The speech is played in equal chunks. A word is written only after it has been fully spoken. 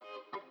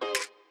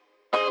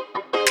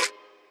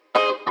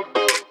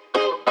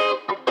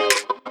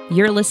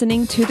You're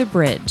listening to The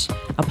Bridge,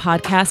 a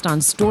podcast on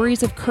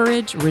stories of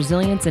courage,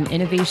 resilience, and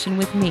innovation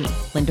with me,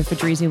 Linda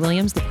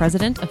Fedrizzi-Williams, the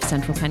president of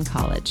Central Penn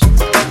College.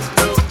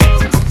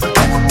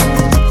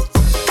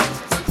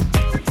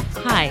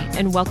 Hi,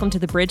 and welcome to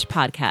The Bridge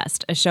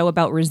Podcast, a show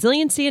about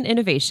resiliency and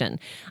innovation.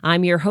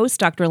 I'm your host,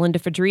 Dr. Linda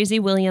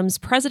Fedrizzi-Williams,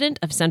 president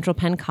of Central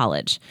Penn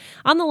College.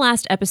 On the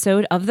last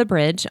episode of The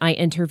Bridge, I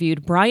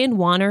interviewed Brian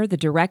Wanner, the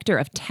director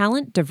of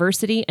Talent,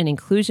 Diversity, and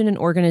Inclusion and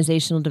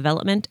Organizational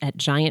Development at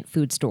Giant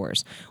Food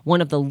Stores, one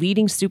of the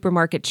leading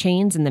supermarket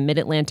chains in the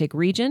Mid-Atlantic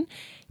region.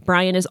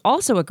 Brian is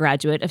also a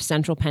graduate of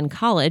Central Penn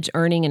College,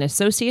 earning an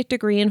associate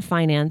degree in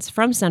finance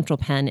from Central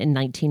Penn in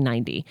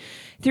 1990.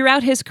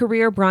 Throughout his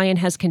career, Brian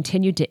has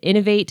continued to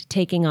innovate,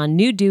 taking on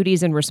new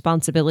duties and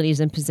responsibilities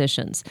and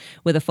positions,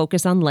 with a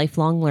focus on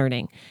lifelong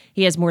learning.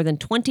 He has more than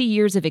 20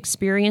 years of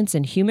experience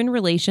in human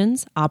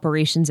relations,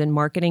 operations and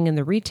marketing in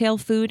the retail,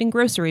 food, and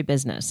grocery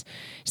business.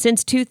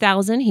 Since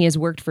 2000, he has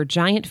worked for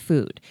Giant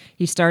Food.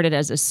 He started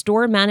as a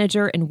store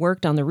manager and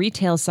worked on the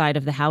retail side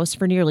of the house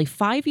for nearly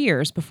 5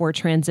 years before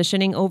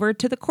transitioning over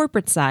to the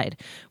corporate side,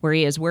 where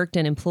he has worked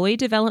in employee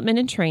development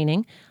and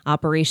training,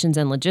 operations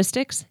and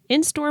logistics,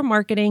 in-store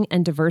marketing,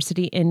 and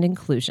diversity and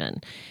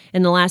inclusion.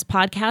 In the last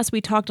podcast, we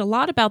talked a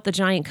lot about the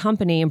Giant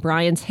company and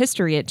Brian's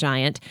history at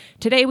Giant.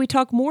 Today, we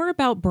talk more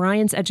about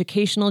Brian's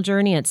educational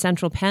journey at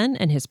Central Penn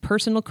and his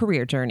personal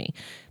career journey.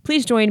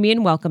 Please join me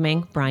in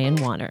welcoming Brian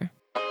Wanner.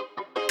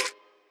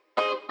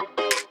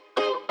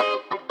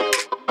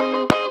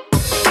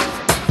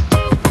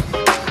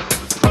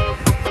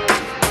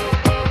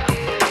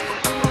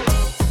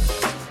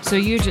 So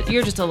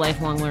you're just a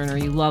lifelong learner.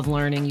 You love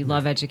learning. You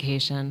love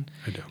education.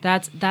 I do.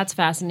 That's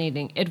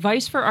fascinating.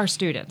 Advice for our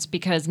students,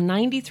 because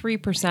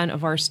 93%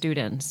 of our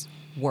students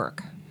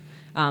work.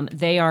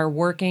 They are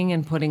working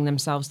and putting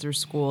themselves through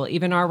school.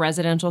 Even our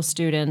residential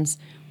students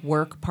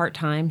work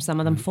part-time, some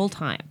of them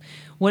full-time.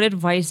 What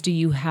advice do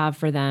you have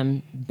for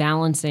them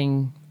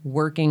balancing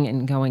working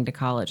and going to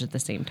college at the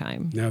same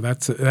time? No,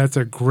 that's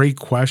a great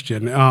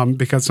question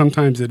because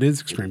sometimes it is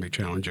extremely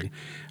challenging.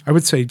 I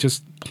would say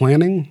just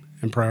planning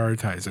and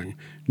prioritizing,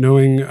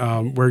 knowing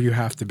where you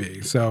have to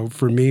be. So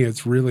for me,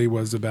 it's really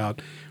was about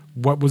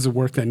what was the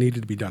work that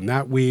needed to be done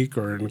that week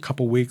or in a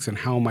couple weeks, and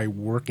how am I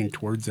working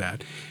towards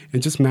that,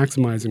 and just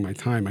maximizing my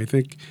time. I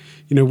think,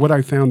 what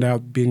I found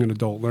out being an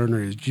adult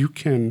learner is you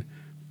can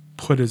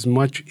put as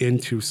much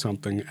into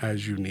something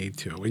as you need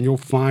to, and you'll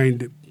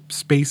find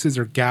spaces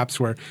or gaps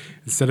where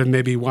instead of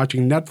maybe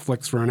watching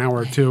Netflix for an hour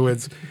or two,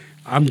 it's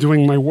I'm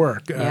doing my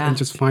work and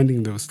just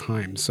finding those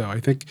times. So I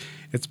think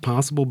it's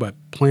possible, but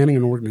planning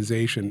an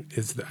organization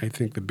is, I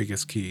think, the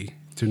biggest key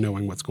to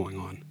knowing what's going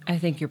on. I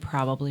think you're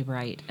probably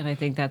right, and I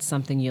think that's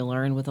something you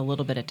learn with a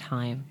little bit of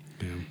time.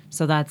 Yeah.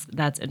 So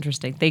that's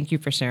interesting. Thank you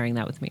for sharing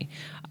that with me.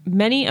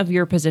 Many of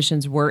your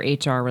positions were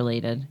HR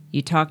related.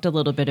 You talked a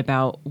little bit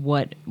about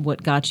what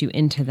got you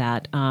into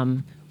that.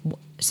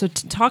 So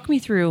talk me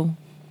through.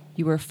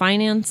 You were a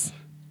finance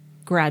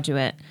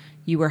graduate.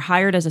 You were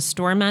hired as a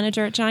store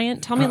manager at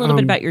Giant. Tell me a little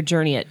bit about your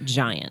journey at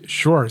Giant.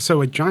 Sure.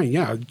 So at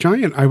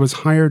Giant, I was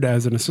hired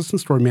as an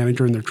assistant store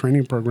manager in their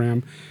training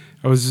program.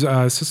 I was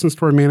assistant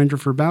store manager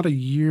for about a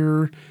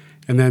year,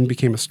 and then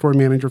became a store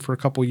manager for a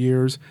couple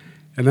years.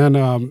 And then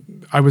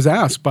I was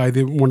asked by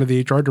one of the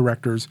HR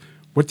directors,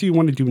 "What do you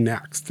want to do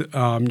next?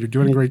 You're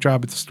doing a great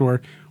job at the store.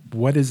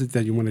 What is it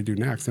that you want to do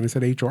next?" And I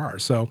said HR.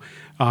 So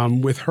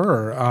with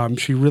her,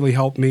 she really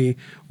helped me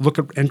look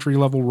at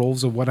entry-level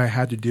roles of what I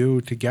had to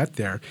do to get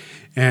there.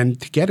 And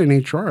to get in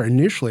HR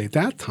initially at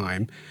that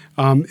time,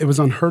 it was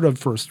unheard of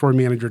for a store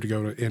manager to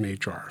go in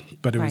HR,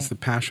 but it was the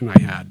passion I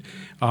had.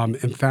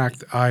 In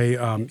fact,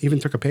 I even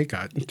took a pay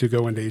cut to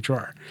go into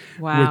HR,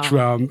 which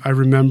I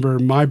remember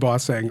my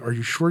boss saying, "Are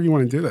you sure you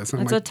want to do this?"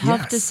 And That's a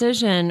tough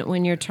decision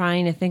when you're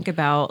trying to think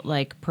about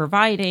like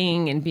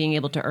providing and being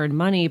able to earn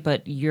money,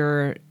 but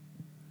your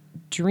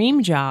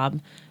dream job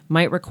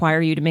might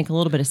require you to make a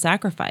little bit of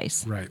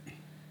sacrifice. Right.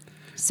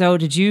 So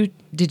did you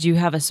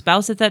have a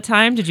spouse at that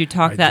time? Did you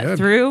talk that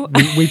through?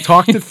 We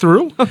talked it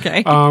through.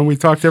 Okay. We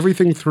talked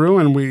everything through,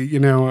 and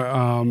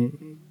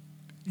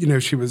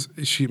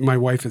my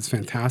wife is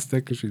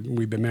fantastic.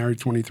 We've been married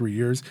 23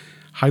 years,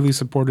 highly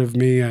supportive of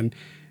me,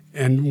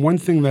 and one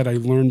thing that I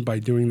learned by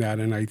doing that,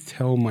 and I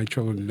tell my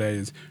children today,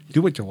 is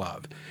do what you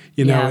love.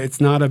 It's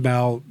not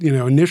about,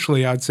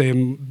 initially I'd say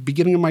in the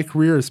beginning of my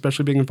career,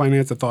 especially being in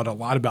finance, I thought a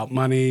lot about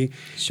money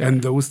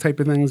and those type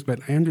of things.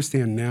 But I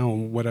understand now,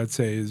 what I'd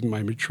say is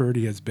my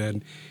maturity has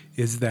been,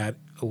 is that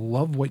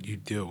love what you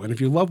do. And if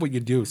you love what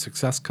you do,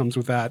 success comes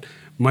with that.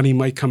 Money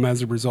might come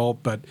as a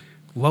result, but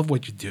love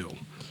what you do.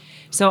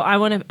 So I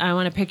want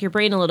to pick your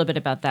brain a little bit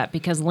about that,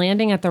 because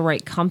landing at the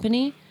right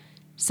company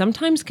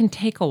sometimes can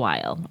take a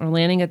while, or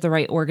landing at the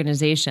right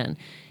organization.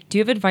 Do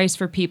you have advice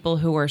for people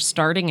who are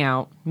starting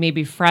out,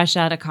 maybe fresh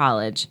out of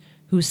college,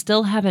 who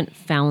still haven't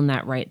found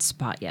that right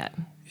spot yet?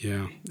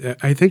 Yeah,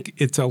 I think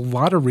it's a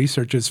lot of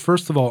research is,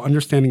 first of all,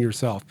 understanding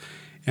yourself.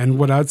 And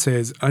what I'd say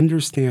is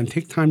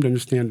take time to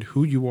understand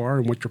who you are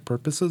and what your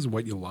purpose is,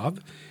 what you love,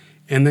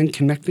 and then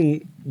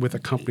connecting with a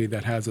company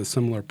that has a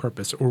similar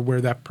purpose or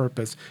where that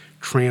purpose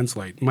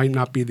translates. Might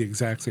not be the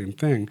exact same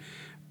thing,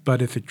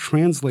 but if it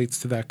translates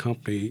to that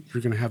company,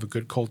 you're going to have a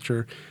good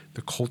culture.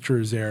 The culture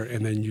is there,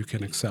 and then you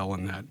can excel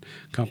in that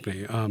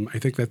company. I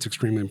think that's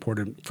extremely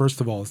important.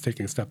 First of all, is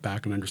taking a step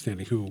back and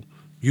understanding who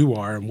you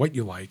are and what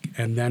you like,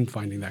 and then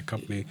finding that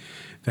company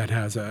that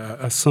has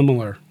a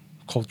similar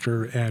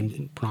culture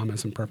and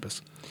promise and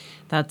purpose.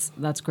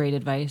 That's great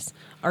advice.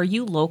 Are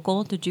you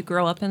local? Did you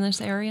grow up in this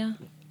area?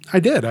 I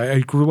did.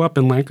 I grew up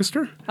in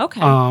Lancaster.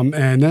 Okay.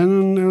 And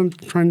then I'm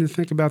trying to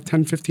think about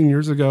 10, 15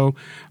 years ago,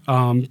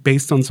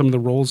 based on some of the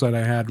roles that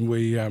I had,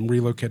 we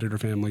relocated our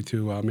family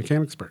to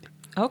Mechanicsburg.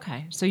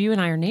 Okay. So you and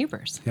I are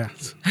neighbors.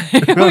 Yes.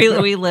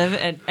 we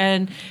live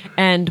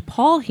and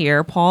Paul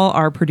here, Paul,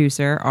 our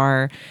producer,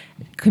 our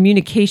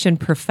communication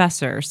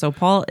professor. So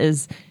Paul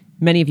is,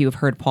 many of you have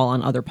heard Paul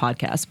on other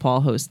podcasts.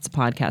 Paul hosts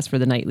podcasts for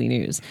the Nightly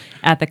News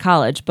at the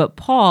college. But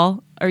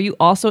Paul, are you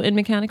also in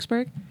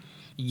Mechanicsburg?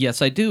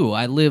 Yes, I do.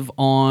 I live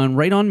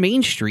right on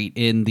Main Street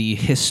in the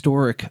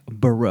historic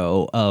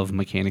borough of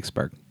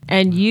Mechanicsburg.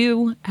 And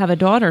you have a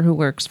daughter who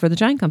works for the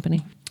Giant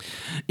Company.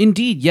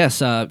 Indeed,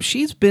 yes.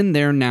 She's been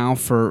there now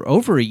for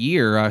over a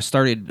year.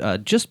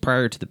 Started just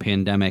prior to the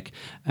pandemic.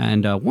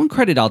 And one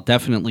credit I'll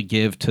definitely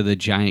give to the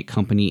Giant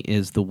Company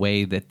is the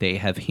way that they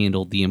have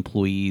handled the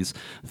employees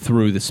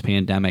through this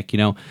pandemic. You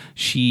know,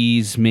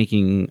 she's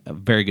making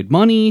very good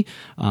money,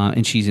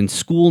 and she's in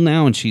school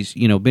now, and she's,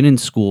 been in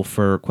school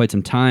for quite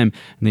some time.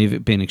 And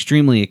they've been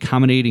extremely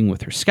accommodating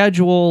with her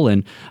schedule,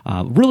 and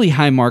really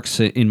high marks,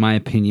 in my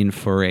opinion,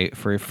 for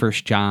a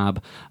first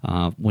job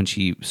when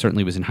she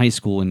certainly was in high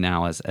school and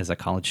now as a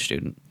college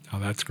student. Oh,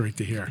 that's great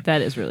to hear.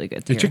 That is really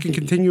good to And hear. she can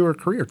continue her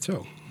career,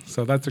 too.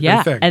 So that's a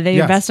yeah, good thing. And they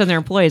Yes. invest in their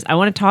employees. I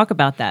want to talk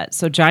about that.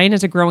 So Giant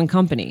is a growing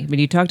company. I mean,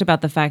 you talked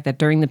about the fact that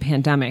during the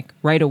pandemic,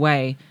 right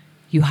away,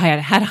 you had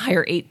to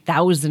hire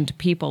 8,000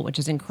 people, which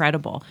is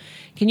incredible.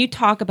 Can you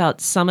talk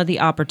about some of the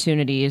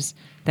opportunities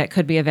that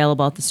could be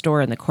available at the store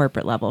and the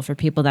corporate level for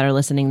people that are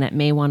listening that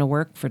may want to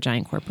work for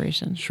Giant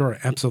Corporation? Sure,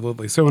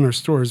 absolutely. So in our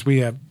stores, we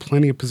have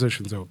plenty of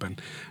positions open.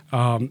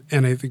 And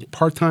I think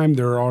part-time,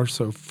 there are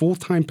also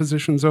full-time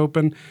positions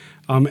open,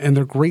 and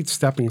they're great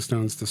stepping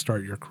stones to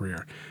start your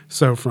career.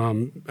 So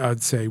from,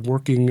 I'd say,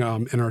 working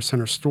in our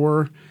center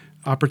store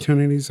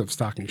opportunities of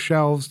stocking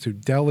shelves to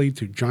deli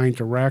to Giant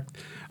Direct.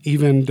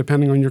 Even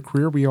depending on your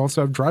career, we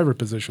also have driver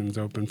positions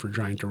open for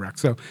Giant Direct.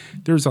 So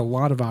there's a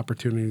lot of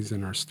opportunities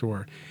in our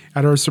store.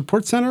 At our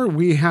support center,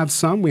 we have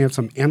some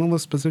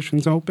analyst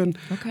positions open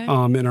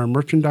in our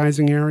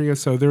merchandising area.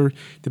 So they're,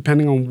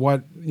 depending on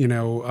what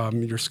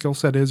your skill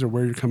set is or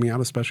where you're coming out,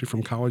 especially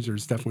from college,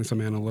 there's definitely some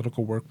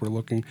analytical work we're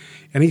looking.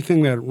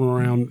 Anything that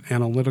around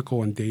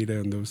analytical and data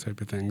and those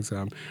type of things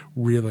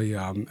really,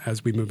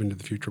 as we move into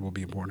the future, will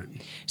be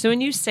important. So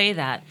when you say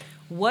that,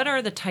 what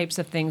are the types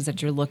of things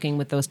that you're looking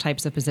with those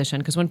types of positions?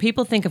 Because when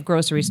people think of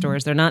grocery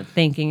stores, they're not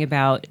thinking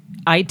about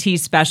IT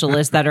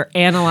specialists that are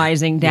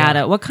analyzing data.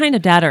 Yeah. What kind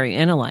of data are you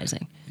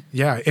analyzing?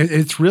 Yeah,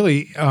 it's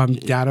really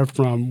data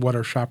from what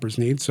our shoppers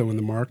need. So in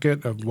the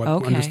market of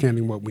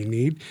understanding what we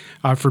need.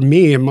 For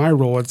me, in my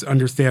role, it's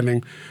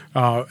understanding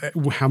how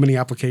many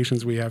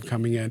applications we have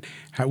coming in.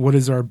 What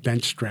is our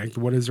bench strength?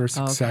 What is our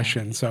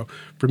succession? Okay. So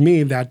for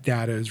me, that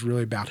data is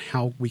really about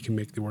how we can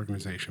make the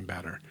organization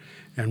better.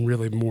 And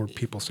really more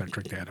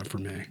people-centric data for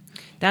me.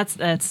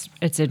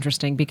 It's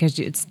interesting because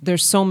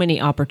there's so many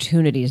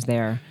opportunities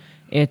there.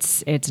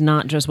 It's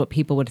not just what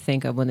people would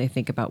think of when they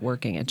think about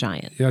working at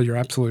Giant. Yeah, you're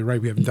absolutely right.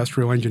 We have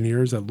industrial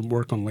engineers that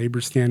work on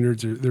labor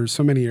standards. There's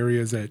so many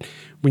areas that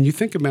when you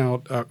think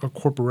about a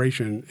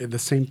corporation, the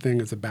same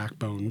thing is a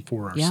backbone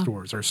for our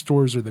stores. Our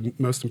stores are the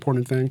most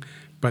important thing,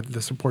 but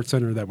the support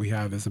center that we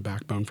have is a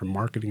backbone from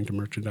marketing to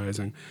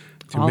merchandising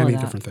to many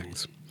different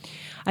things.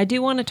 I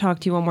do want to talk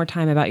to you one more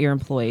time about your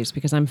employees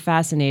because I'm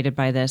fascinated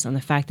by this and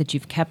the fact that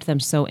you've kept them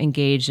so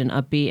engaged and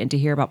upbeat, and to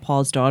hear about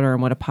Paul's daughter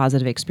and what a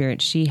positive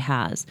experience she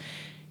has.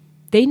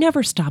 They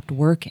never stopped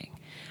working.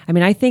 I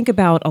mean, I think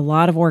about a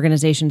lot of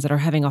organizations that are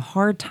having a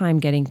hard time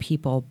getting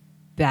people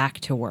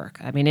back to work.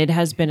 I mean, it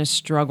has been a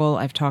struggle.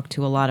 I've talked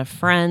to a lot of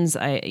friends.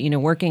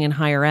 Working in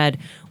higher ed,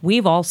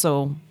 we've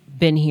also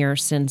been here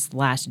since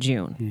last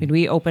June. I mean,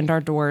 we opened our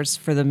doors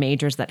for the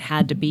majors that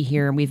had to be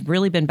here, and we've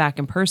really been back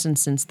in person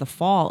since the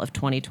fall of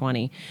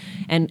 2020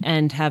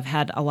 and have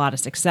had a lot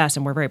of success,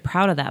 and we're very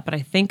proud of that. But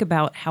I think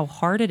about how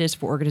hard it is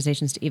for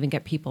organizations to even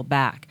get people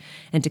back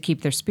and to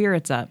keep their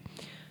spirits up.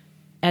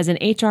 As an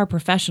HR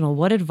professional,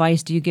 what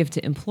advice do you give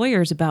to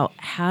employers about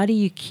how do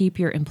you keep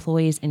your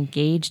employees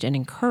engaged and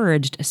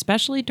encouraged,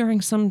 especially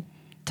during some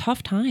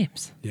tough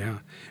times? Yeah.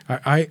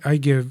 I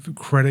give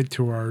credit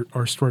to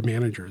our store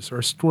managers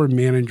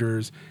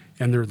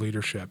and their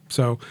leadership.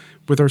 So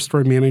with our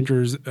store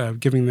managers,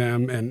 giving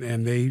them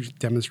and they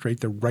demonstrate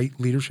the right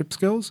leadership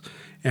skills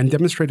and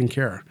demonstrating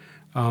care.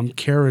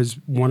 Care is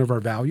one of our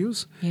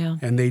values, Yeah.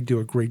 and they do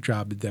a great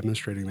job of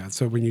demonstrating that.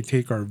 So when you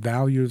take our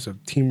values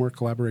of teamwork,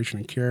 collaboration,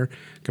 and care,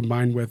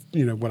 combined with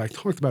what I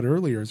talked about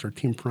earlier is our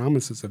team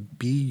promises of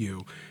be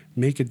you,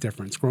 make a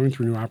difference, growing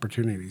through new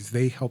opportunities,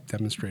 they help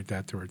demonstrate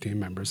that to our team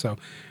members. So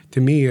to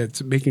me,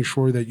 it's making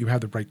sure that you have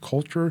the right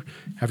culture,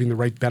 having the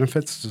right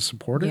benefits to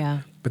support it,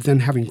 Yeah. but then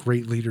having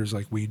great leaders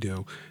like we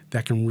do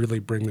that can really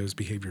bring those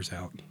behaviors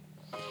out.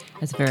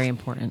 That's very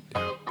important.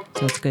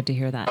 So it's good to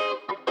hear that.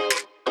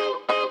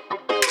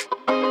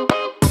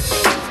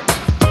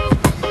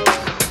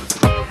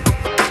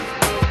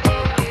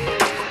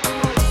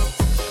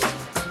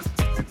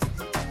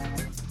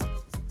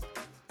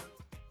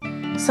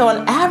 So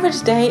an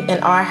average day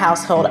in our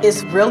household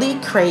is really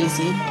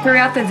crazy.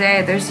 Throughout the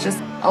day, there's just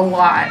a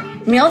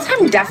lot.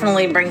 Mealtime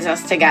definitely brings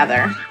us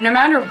together. No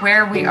matter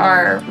where we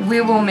are, we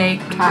will make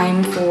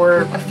time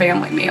for a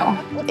family meal.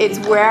 It's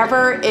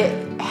wherever it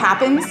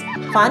happens.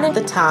 Finding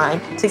the time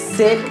to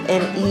sit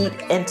and eat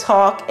and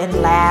talk and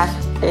laugh,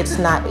 it's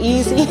not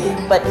easy,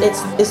 but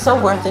it's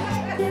so worth it.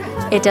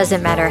 It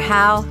doesn't matter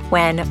how,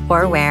 when,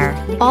 or where.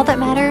 All that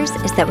matters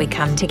is that we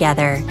come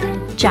together.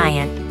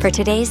 Giant for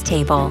today's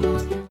table.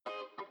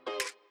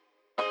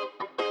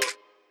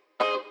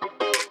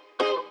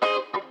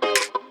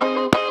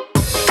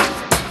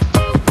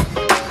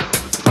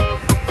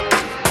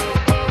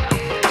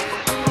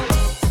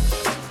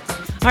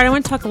 All right, I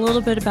want to talk a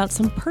little bit about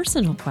some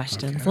personal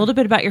questions, a little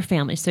bit about your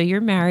family. So you're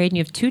married and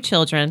you have 2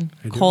 children.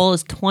 Cole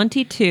is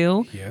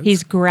 22. Yes.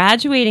 He's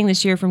graduating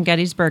this year from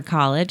Gettysburg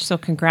College, so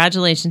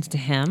congratulations to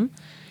him.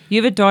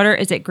 You have a daughter,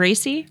 is it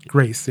Gracie?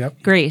 Grace,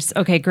 yep. Grace.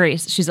 Okay,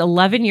 Grace. She's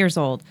 11 years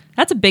old.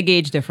 That's a big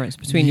age difference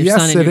between your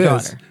son and your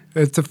daughter.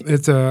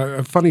 It's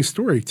a funny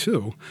story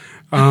too.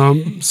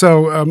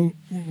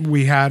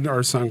 We had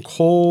our son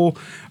Cole.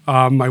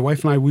 My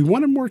wife and I, we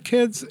wanted more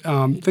kids.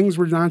 Things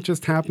were not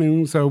just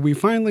happening. So we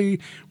finally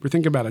were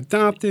thinking about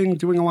adopting,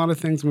 doing a lot of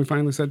things. And we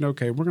finally said,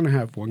 okay, we're going to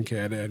have one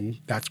kid. And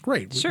that's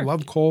great. Sure. We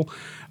love Cole.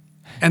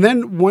 And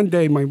then one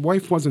day my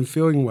wife wasn't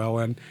feeling well.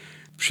 And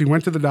she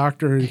went to the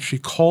doctor and she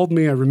called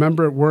me. I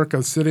remember at work, I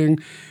was sitting,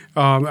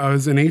 I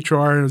was in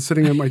HR and I was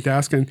sitting at my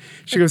desk and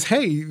she goes,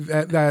 hey,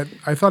 that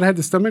I thought I had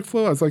the stomach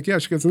flu. I was like, yeah.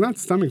 She goes, not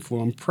stomach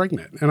flu, I'm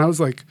pregnant. And I was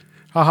like,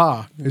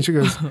 haha. And she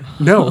goes,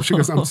 no. She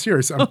goes, I'm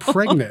serious, I'm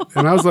pregnant.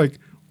 And I was like,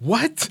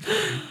 what?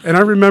 And I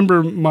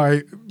remember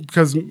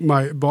because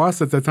my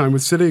boss at that time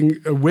was sitting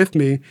with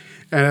me,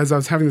 and as I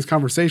was having this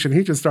conversation,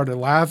 he just started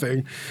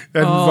laughing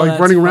and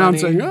running around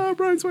saying, oh,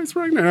 Brian's wife's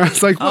pregnant. And I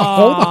was like, well,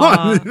 hold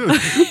on.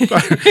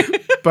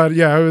 but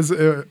yeah,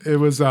 it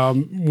was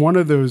one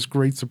of those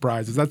great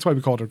surprises. That's why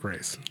we called her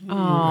Grace.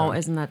 Oh,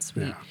 isn't that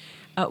sweet?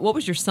 Yeah. What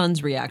was your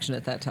son's reaction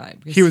at that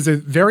time? He was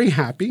very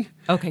happy.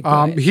 Okay,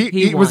 good.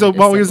 He was a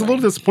little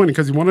disappointed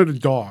because he wanted a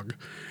dog.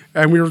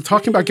 And we were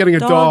talking about getting a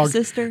dog.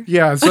 Sister.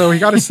 Yeah, so he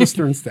got a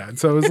sister instead.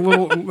 So it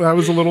was that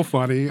was a little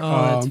funny.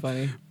 Oh, that's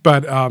funny.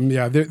 But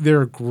yeah,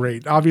 they're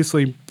great.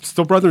 Obviously,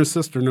 still brother and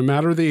sister, no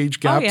matter the age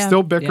gap,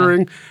 still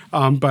bickering.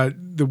 Yeah. But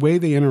the way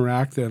they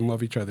interact and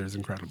love each other is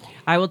incredible.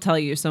 I will tell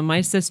you, so my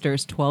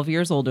sister's 12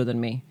 years older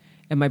than me,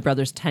 and my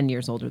brother's 10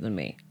 years older than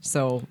me.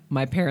 So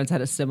my parents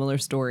had a similar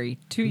story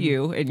to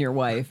you and your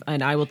wife.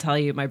 And I will tell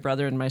you, my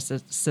brother and my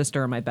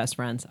sister are my best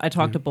friends. I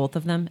talk to both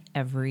of them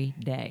every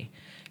day.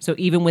 So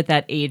even with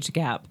that age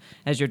gap,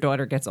 as your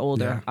daughter gets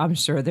older, I'm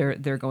sure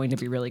they're going to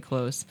be really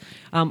close.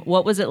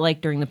 What was it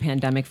like during the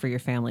pandemic for your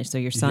family? So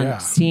your son,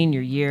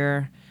 senior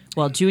year,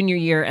 junior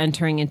year,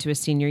 entering into a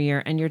senior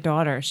year, and your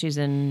daughter, is she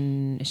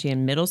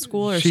in middle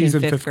school or she's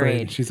in fifth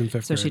grade? She's in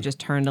fifth grade. So she just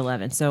turned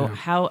 11. So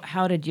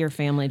how did your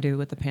family do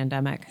with the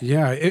pandemic?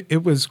 Yeah,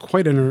 it was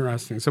quite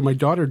interesting. So my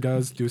daughter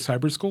does do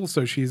cyber school,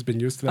 so she's been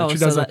used to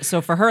that.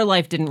 So for her,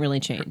 life didn't really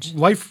change.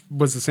 Life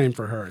was the same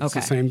for her. It's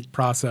the same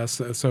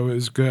process, so it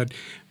was good.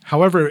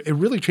 However, it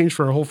really changed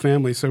for our whole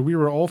family. So we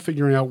were all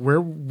figuring out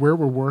where we're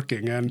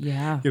working. And,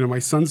 my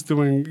son's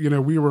doing,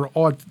 we were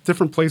all at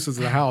different places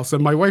in the house.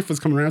 And my wife was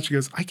coming around. She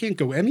goes, I can't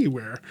go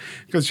anywhere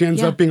because she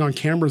ends up being on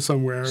camera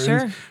somewhere. Sure.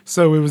 And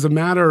so it was a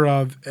matter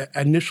of,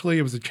 initially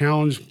it was a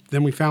challenge.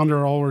 Then we found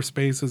all our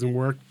spaces and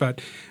worked.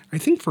 But I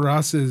think for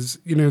us is,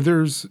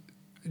 there's,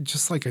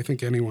 just like I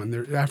think anyone,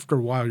 there, after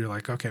a while, you're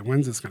like, okay,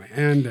 when's this going to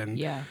end? And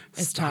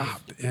it's stop.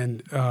 tough.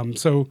 And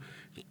so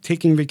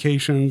taking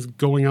vacations,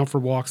 going out for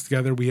walks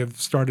together. We have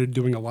started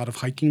doing a lot of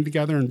hiking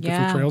together and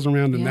different trails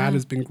around, and that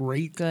has been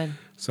great. Good.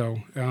 So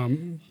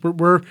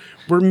we're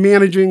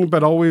managing,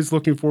 but always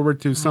looking forward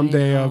to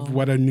someday of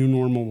what a new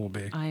normal will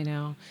be. I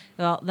know.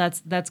 Well,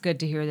 that's good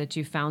to hear that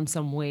you found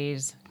some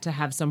ways to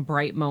have some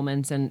bright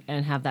moments and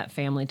have that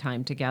family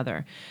time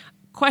together.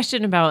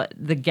 Question about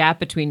the gap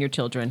between your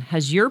children.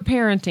 Has your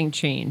parenting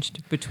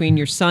changed between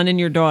your son and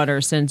your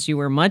daughter since you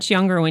were much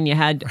younger when you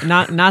had,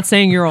 not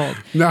saying you're old,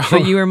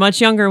 but you were much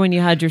younger when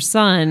you had your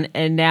son,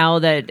 and now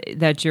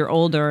that you're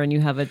older and you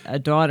have a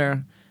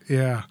daughter?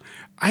 Yeah.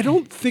 I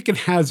don't think it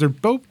has. They're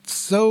both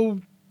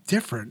so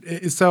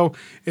different. So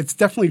it's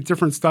definitely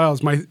different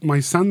styles. My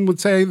son would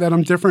say that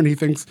I'm different. He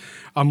thinks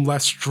I'm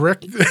less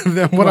strict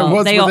than what I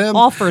was with him.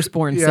 All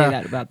firstborns say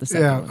that about the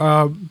second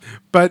one.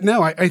 But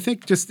no, I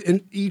think just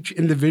in each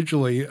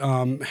individually,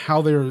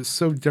 how they're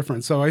so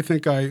different. So I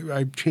think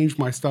I changed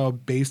my style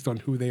based on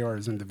who they are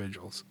as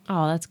individuals.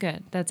 Oh, that's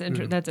good. That's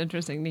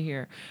interesting to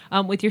hear.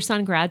 With your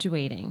son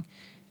graduating,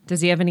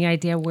 does he have any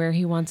idea where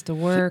he wants to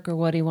work or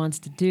what he wants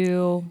to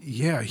do?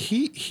 Yeah,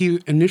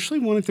 he initially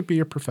wanted to be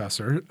a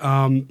professor.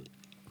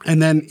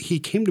 And then he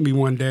came to me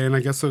one day, and I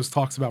guess those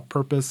talks about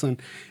purpose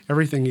and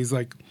everything. He's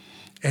like,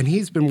 and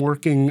he's been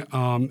working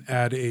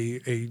at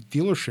a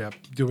dealership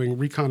doing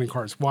reconning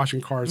cars,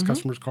 washing cars,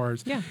 customers'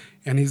 cars. Yeah.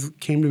 And he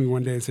came to me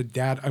one day and said,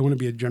 "Dad, I want to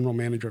be a general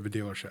manager of a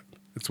dealership.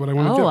 That's what I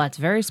want to do." Oh, that's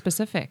very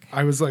specific.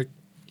 I was like,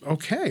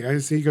 okay.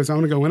 He goes, "I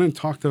want to go in and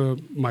talk to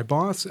my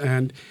boss."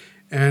 And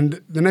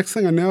the next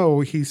thing I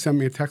know, he sent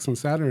me a text on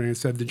Saturday and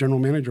said, "The general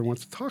manager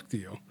wants to talk to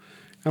you."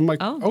 I'm like,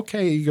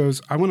 okay. He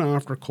goes, "I want to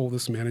offer Cole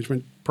this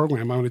management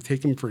program. I want to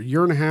take him for a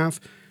year and a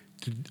half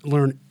to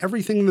learn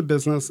everything in the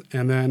business,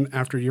 and then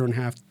after a year and a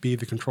half, be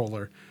the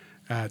controller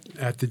at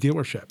the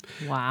dealership."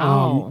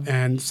 Wow.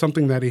 And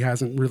something that he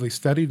hasn't really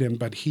studied in,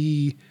 but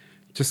he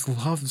just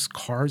loves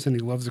cars and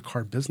he loves the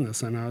car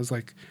business. And I was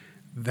like,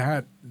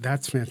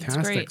 that's fantastic.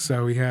 That's great.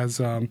 So he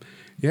has,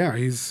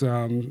 he's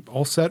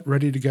all set,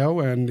 ready to go,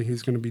 and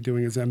he's going to be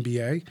doing his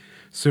MBA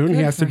soon. Good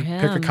he has to for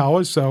pick a him.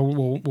 college, so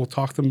we'll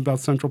talk to him about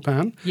Central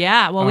Penn.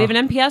 Yeah, well, we have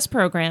an MPS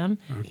program,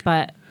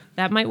 but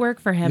that might work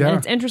for him. Yeah. And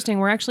it's interesting.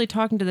 We're actually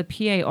talking to the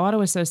PA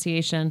Auto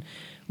Association.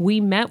 We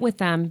met with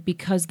them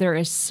because there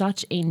is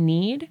such a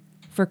need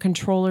for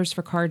controllers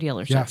for car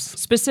dealerships, Yes.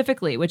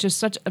 specifically, which is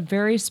such a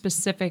very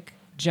specific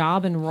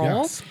job and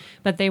role. Yes.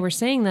 But they were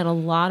saying that a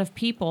lot of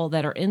people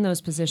that are in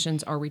those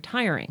positions are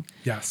retiring.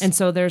 Yes. And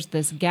so there's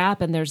this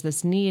gap and there's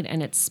this need,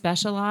 and it's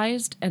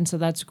specialized. And so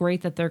that's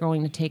great that they're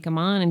going to take him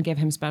on and give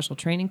him special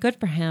training. Good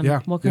for him. Yeah. Well,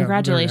 Yeah, I'm very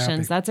congratulations.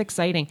 happy. That's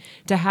exciting.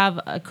 To have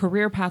a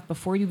career path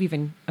before you've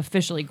even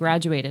officially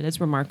graduated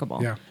is remarkable.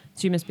 Yeah.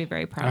 So you must be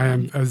very proud of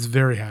him. I was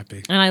very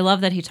happy. And I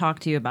love that he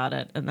talked to you about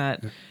it and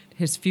that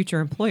his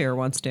future employer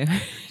wants to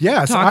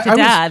Yes, talk to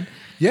Dad.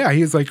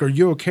 He's like, "Are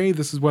you okay?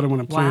 This is what I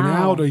want to plan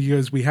Wow. out." Or he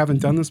goes, "We haven't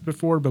done this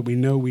before, but we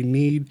know we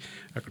need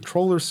a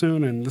controller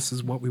soon, and this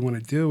is what we want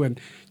to do." And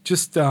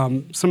just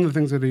some of the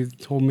things that he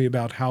told me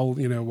about how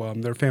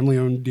their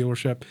family-owned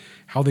dealership,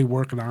 how they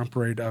work and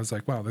operate. I was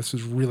like, "Wow, this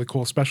is really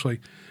cool," especially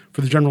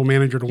for the general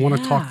manager to want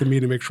to talk to me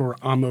to make sure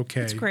I'm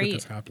okay with great.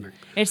 this happening.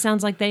 It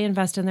sounds like they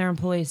invest in their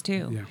employees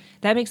too. Yeah.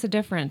 That makes a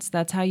difference.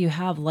 That's how you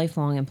have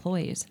lifelong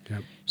employees.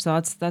 Yep.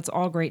 So that's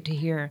all great to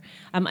hear.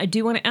 I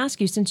do want to ask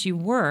you, since you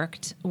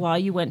worked while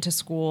you went to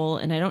school,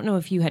 and I don't know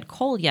if you had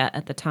Cole yet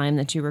at the time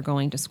that you were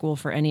going to school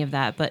for any of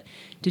that, but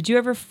did you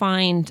ever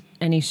find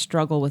any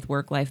struggle with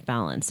work-life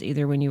balance,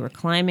 either when you were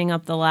climbing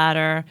up the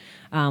ladder,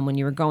 when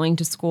you were going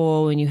to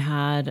school, when you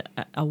had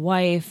a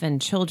wife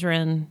and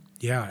children?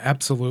 Yeah,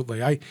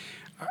 absolutely.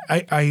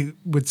 I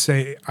would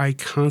say I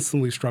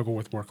constantly struggle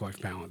with work-life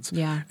balance.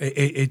 Yeah.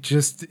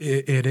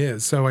 It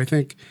is. So I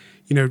think,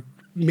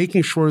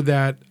 making sure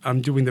that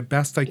I'm doing the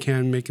best I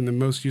can, making the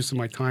most use of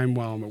my time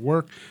while I'm at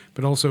work,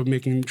 but also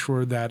making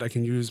sure that I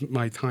can use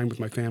my time with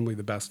my family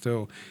the best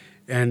too.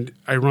 And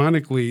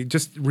ironically,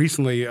 just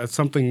recently,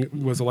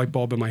 something was a light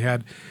bulb in my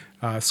head.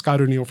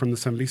 Scott O'Neill from the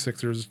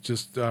 76ers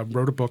just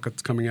wrote a book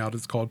that's coming out.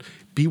 It's called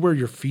Be Where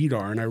Your Feet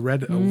Are. And I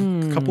read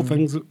a couple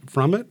things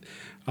from it.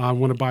 I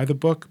want to buy the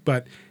book,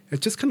 but it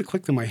just kind of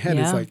clicked in my head.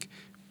 Yeah. It's like,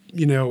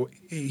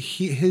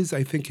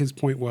 I think his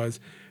point was,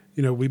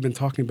 we've been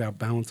talking about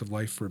balance of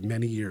life for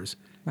many years.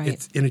 Right.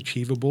 It's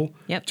inachievable.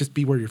 Yep. Just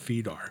be where your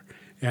feet are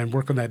and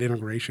work on that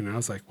integration. And I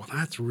was like, well,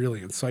 that's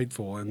really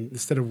insightful. And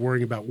instead of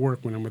worrying about work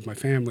when I'm with my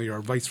family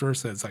or vice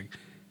versa, it's like,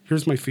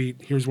 here's my feet,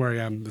 here's where I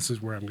am, this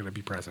is where I'm going to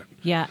be present.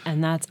 Yeah,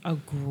 and that's a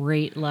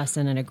great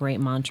lesson and a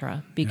great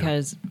mantra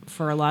because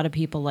for a lot of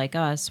people like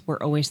us, we're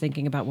always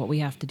thinking about what we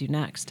have to do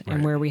next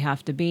and where we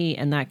have to be,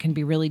 and that can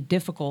be really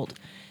difficult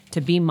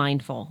to be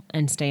mindful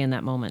and stay in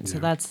that moment. So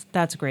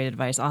that's great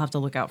advice. I'll have to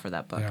look out for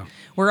that book. Yeah.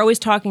 We're always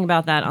talking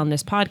about that on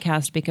this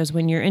podcast because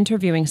when you're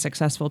interviewing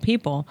successful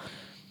people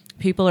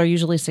are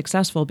usually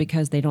successful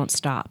because they don't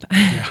stop.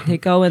 They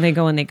go and they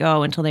go and they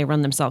go until they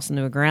run themselves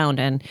into the ground.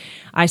 And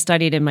I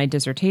studied in my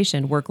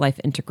dissertation work-life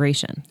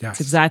integration. Yes.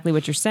 That's exactly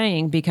what you're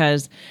saying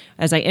because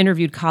as I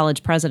interviewed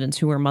college presidents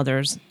who were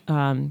mothers,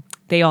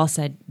 they all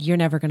said, you're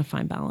never going to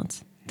find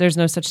balance. There's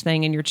no such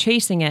thing and you're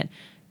chasing it,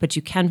 but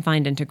you can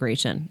find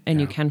integration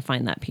and you can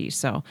find that peace.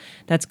 So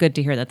that's good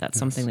to hear that that's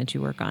something that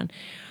you work on.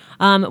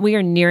 We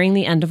are nearing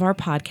the end of our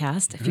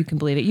podcast, if you can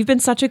believe it. You've been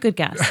such a good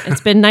guest.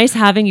 It's been nice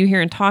having you here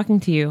and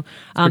talking to you.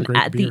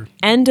 At the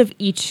end of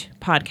each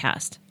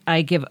podcast,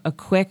 I give a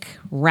quick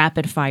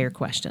rapid fire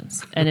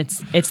questions. And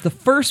it's the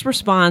first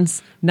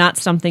response, not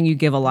something you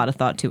give a lot of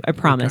thought to. I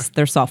promise.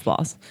 They're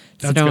softballs.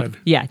 So That's good.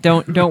 Yeah,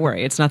 don't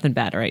worry. It's nothing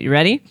bad. All right, you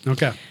ready?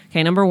 Okay.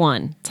 Okay, number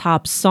 1,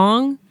 top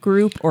song,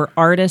 group, or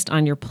artist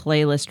on your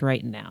playlist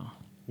right now.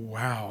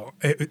 Wow.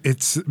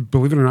 It's,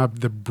 believe it or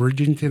not, the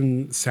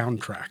Bridgerton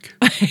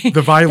soundtrack.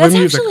 The violin That's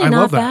music. actually I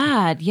not love that.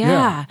 bad.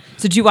 Yeah.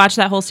 So did you watch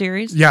that whole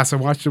series? Yes, I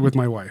watched it with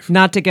my wife.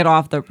 Not to get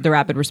off the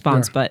rapid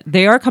response, Yeah. but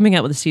they are coming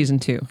out with a season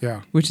 2,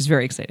 Yeah. which is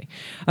very exciting.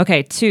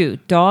 Okay, 2,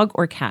 dog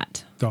or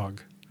cat?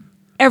 Dog.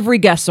 Every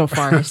guest so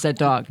far has said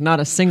dog, not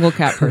a single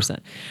cat person.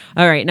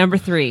 All right, number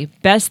 3,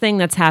 best thing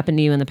that's happened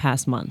to you in the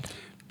past month?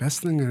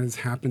 Best thing that has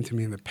happened to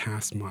me in the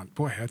past month.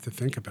 Boy, I have to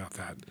think about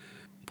that.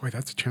 Boy,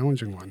 that's a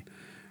challenging one.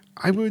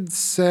 I would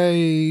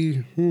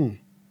say,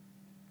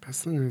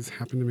 best thing that has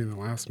happened to me in the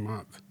last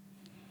month.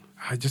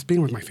 Just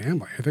being with my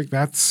family. I think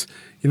that's,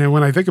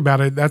 when I think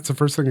about it, that's the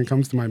first thing that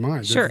comes to my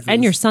mind. Sure,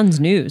 and your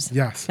son's news.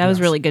 Yes. That was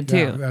yes. really good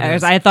too. Yeah,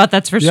 I thought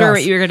that's for sure what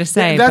Yes. you were going to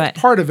say. That's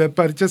but part of it,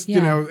 but it just,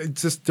 Yeah.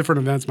 it's just different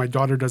events. My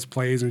daughter does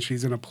plays and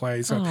she's in a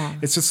play. So Aw.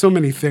 it's just so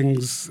many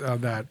things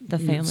that. The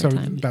family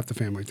time. About the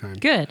family time.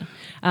 Good.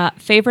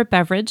 Favorite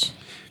beverage?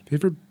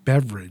 Favorite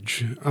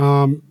beverage?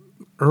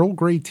 Earl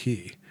Grey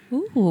tea.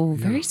 Ooh,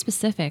 very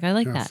specific. I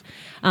like Yes.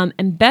 that.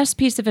 And best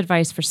piece of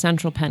advice for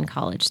Central Penn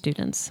College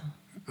students?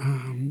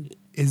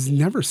 Is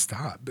never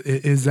stop.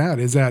 Is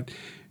that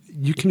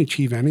you can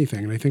achieve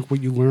anything. And I think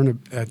what you learn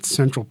at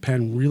Central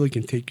Penn really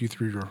can take you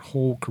through your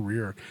whole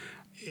career.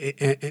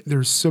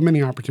 There's so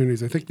many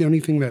opportunities. I think the only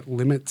thing that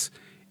limits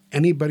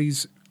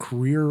anybody's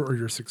career or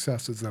your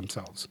success is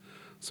themselves.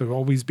 So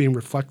always being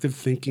reflective,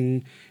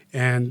 thinking,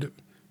 and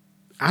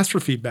ask for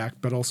feedback,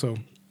 but also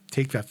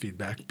take that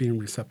feedback, being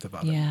receptive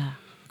of it. Yeah.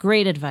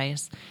 Great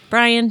advice.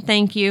 Brian,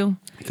 thank you.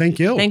 Thank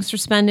you. Thanks for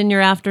spending your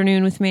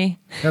afternoon with me.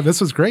 Yeah,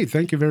 this was great.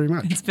 Thank you very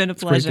much. It's been a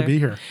It's pleasure. great to be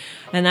here.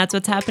 And that's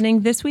what's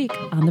happening this week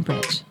on The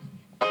Bridge.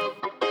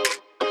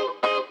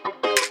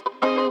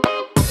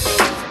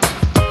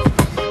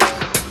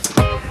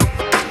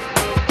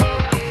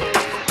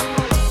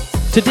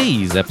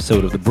 Today's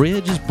episode of The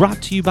Bridge is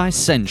brought to you by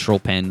Central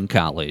Penn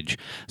College.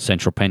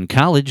 Central Penn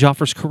College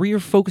offers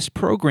career-focused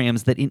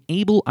programs that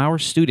enable our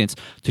students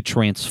to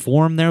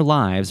transform their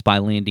lives by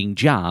landing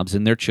jobs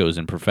in their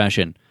chosen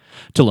profession.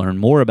 To learn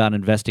more about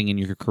investing in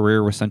your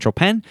career with Central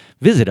Penn,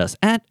 visit us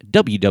at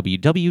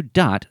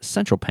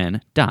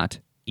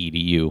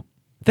www.centralpenn.edu.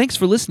 Thanks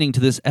for listening to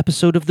this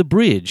episode of The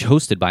Bridge,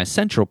 hosted by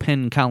Central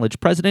Penn College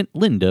President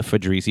Linda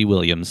Fedrizzi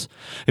Williams.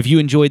 If you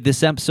enjoyed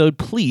this episode,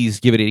 please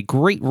give it a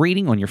great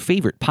rating on your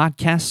favorite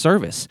podcast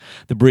service.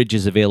 The Bridge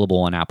is available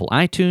on Apple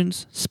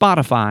iTunes,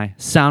 Spotify,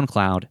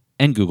 SoundCloud,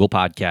 and Google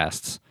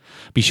Podcasts.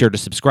 Be sure to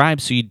subscribe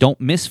so you don't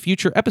miss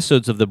future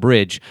episodes of The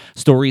Bridge,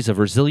 stories of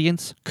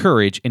resilience,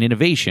 courage, and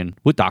innovation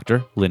with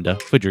Dr. Linda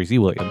Fedrizzi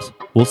Williams.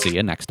 We'll see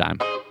you next time.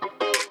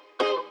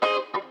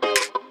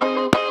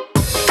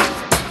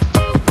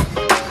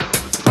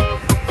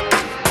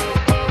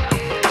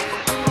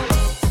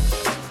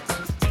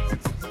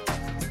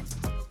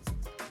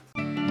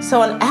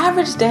 So an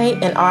average day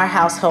in our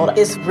household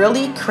is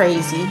really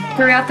crazy.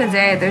 Throughout the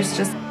day, there's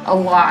just a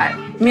lot.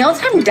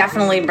 Mealtime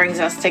definitely brings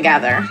us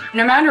together.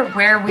 No matter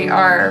where we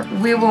are,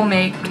 we will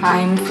make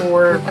time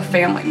for a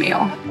family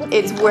meal.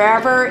 It's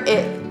wherever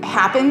it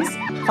happens.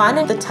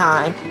 Finding the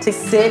time to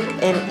sit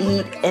and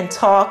eat and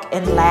talk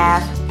and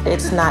laugh,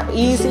 it's not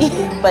easy,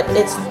 but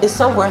it's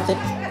so worth it.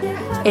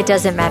 It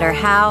doesn't matter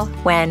how,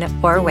 when,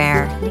 or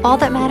where. All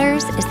that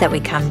matters is that we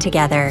come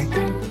together.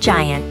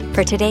 Giant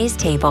for today's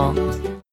table.